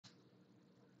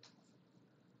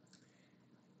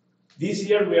This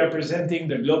year we are presenting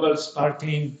the global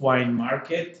sparkling wine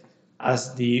market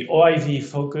as the OIV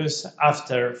Focus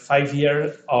after 5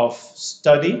 years of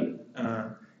study,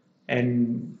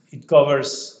 and it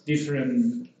covers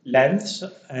different lengths,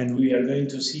 and we are going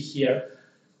to see here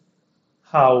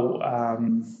how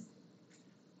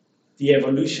the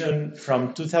evolution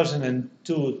from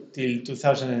 2002 till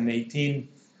 2018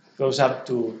 goes up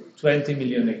to 20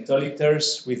 million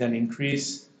hectoliters with an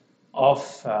increase of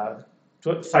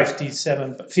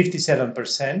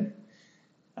 57%.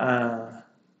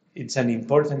 It's an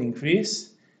important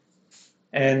increase.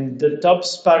 And the top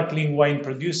sparkling wine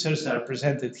producers are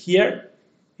presented here.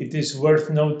 It is worth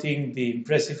noting the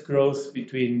impressive growth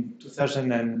between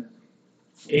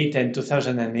 2008 and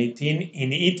 2018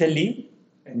 in Italy,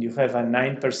 and you have a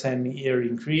 9% year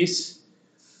increase,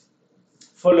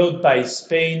 followed by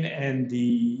Spain and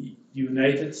the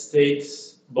United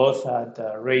States, both at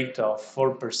a rate of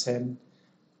 4%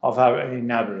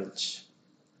 in average.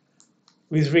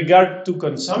 With regard to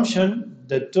consumption,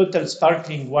 the total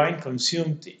sparkling wine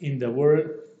consumed in the world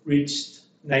reached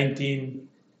 19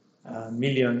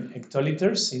 million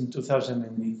hectoliters in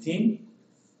 2018,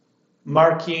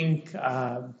 marking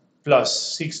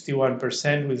plus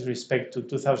 61% with respect to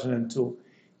 2002.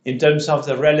 In terms of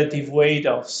the relative weight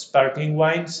of sparkling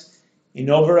wines in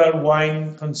overall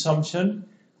wine consumption,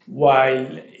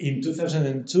 while in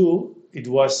 2002 it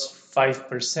was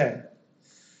 5%.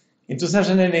 In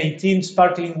 2018,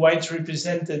 sparkling wines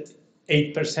represented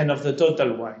 8% of the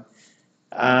total wine.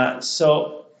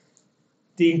 So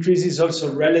the increase is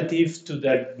also relative to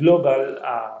the global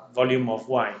volume of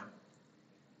wine.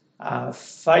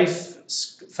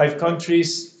 Five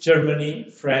countries, Germany,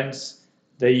 France,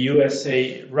 the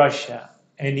USA, Russia,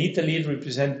 and Italy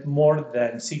represent more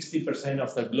than 60%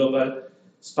 of the global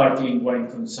sparkling wine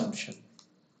consumption.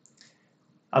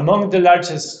 Among the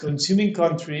largest consuming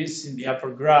countries in the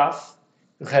upper graph,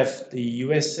 you have the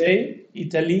USA,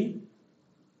 Italy,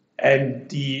 and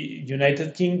the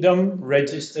United Kingdom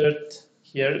registered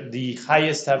here the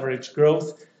highest average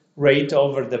growth rate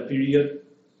over the period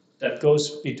that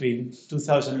goes between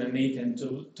 2008 and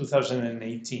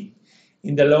 2018.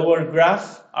 In the lower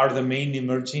graph are the main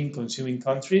emerging consuming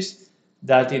countries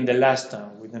that in the last,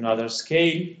 with another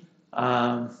scale,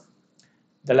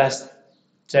 the last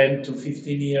 10 to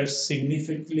 15 years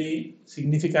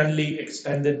significantly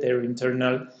expanded their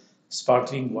internal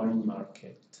sparkling wine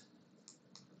market.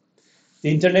 The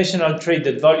international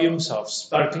traded volumes of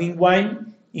sparkling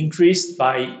wine increased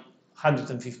by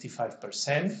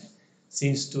 155%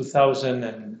 since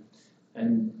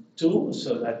 2002,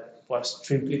 so that was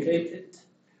triplicated,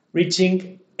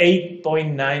 reaching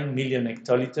 8.9 million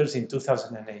hectoliters in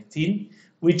 2018,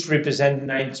 which represent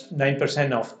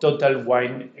 9% of total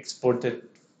wine exported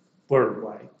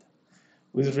worldwide.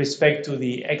 With respect to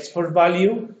the export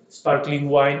value, sparkling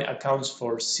wine accounts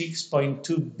for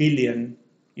 6.2 billion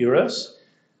euros,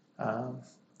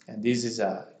 and this is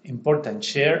an important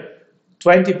share,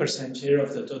 20% share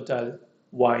of the total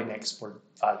wine export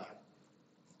value.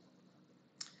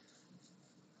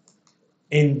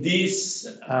 In this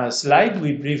slide,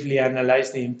 we briefly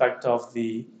analyze the impact of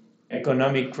the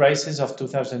economic crisis of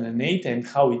 2008 and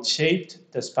how it shaped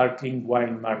the sparkling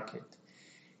wine market.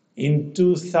 In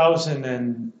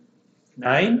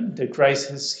 2009, the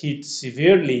crisis hit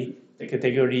severely the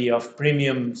category of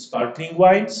premium sparkling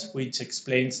wines, which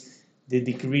explains the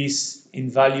decrease in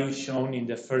value shown in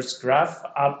the first graph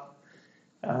up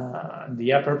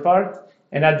the upper part.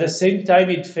 And at the same time,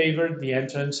 it favored the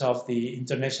entrance of the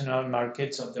international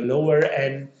markets of the lower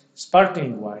end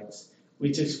sparkling wines,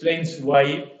 which explains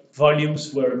why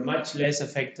volumes were much less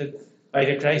affected by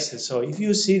the crisis. So if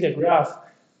you see the graph,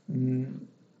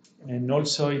 and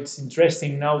also it's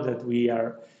interesting now that we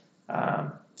are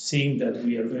seeing that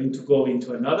we are going to go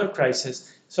into another crisis.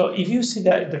 So if you see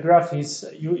that the graph is,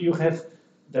 you have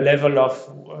the level of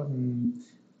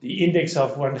the index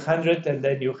of 100, and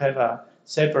then you have a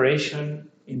separation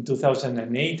in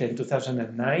 2008 and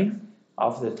 2009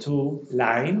 of the two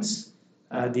lines.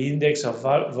 The index of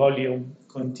volume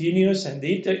continues, and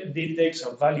the index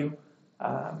of value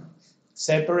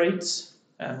separates,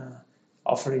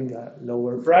 offering a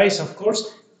lower price, of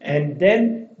course, and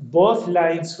then both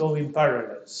lines go in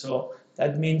parallel. So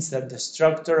that means that the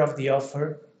structure of the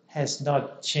offer has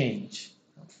not changed.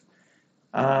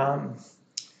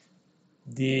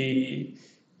 The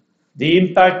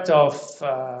impact of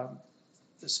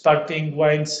sparkling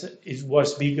wines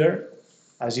was bigger,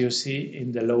 as you see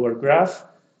in the lower graph,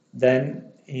 than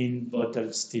in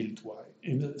bottled still wine.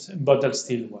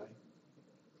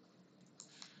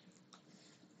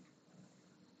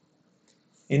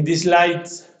 In this slide,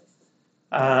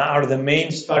 are the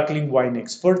main sparkling wine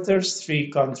exporters. Three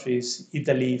countries,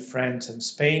 Italy, France, and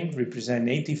Spain, represent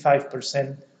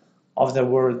 85% of the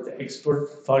world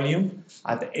export volume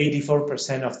at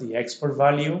 84% of the export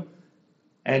value,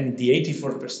 and the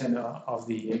 84% of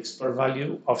the export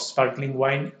value of sparkling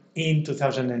wine in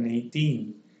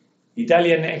 2018.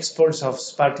 Italian exports of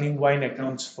sparkling wine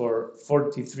accounts for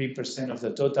 43% of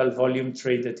the total volume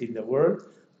traded in the world,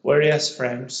 whereas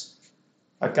France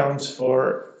accounts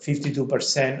for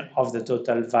 52% of the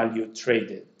total value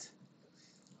traded.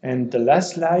 And the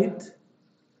last slide,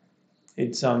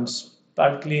 it's on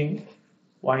sparkling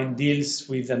wine deals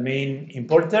with the main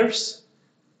importers.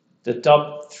 The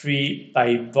top three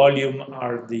by volume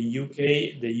are the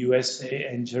UK, the USA,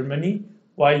 and Germany,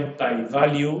 while by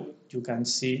value, you can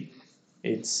see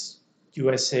it's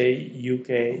USA,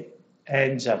 UK,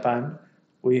 and Japan,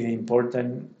 with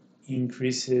important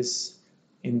increases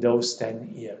in those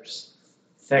 10 years.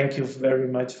 Thank you very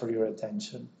much for your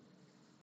attention.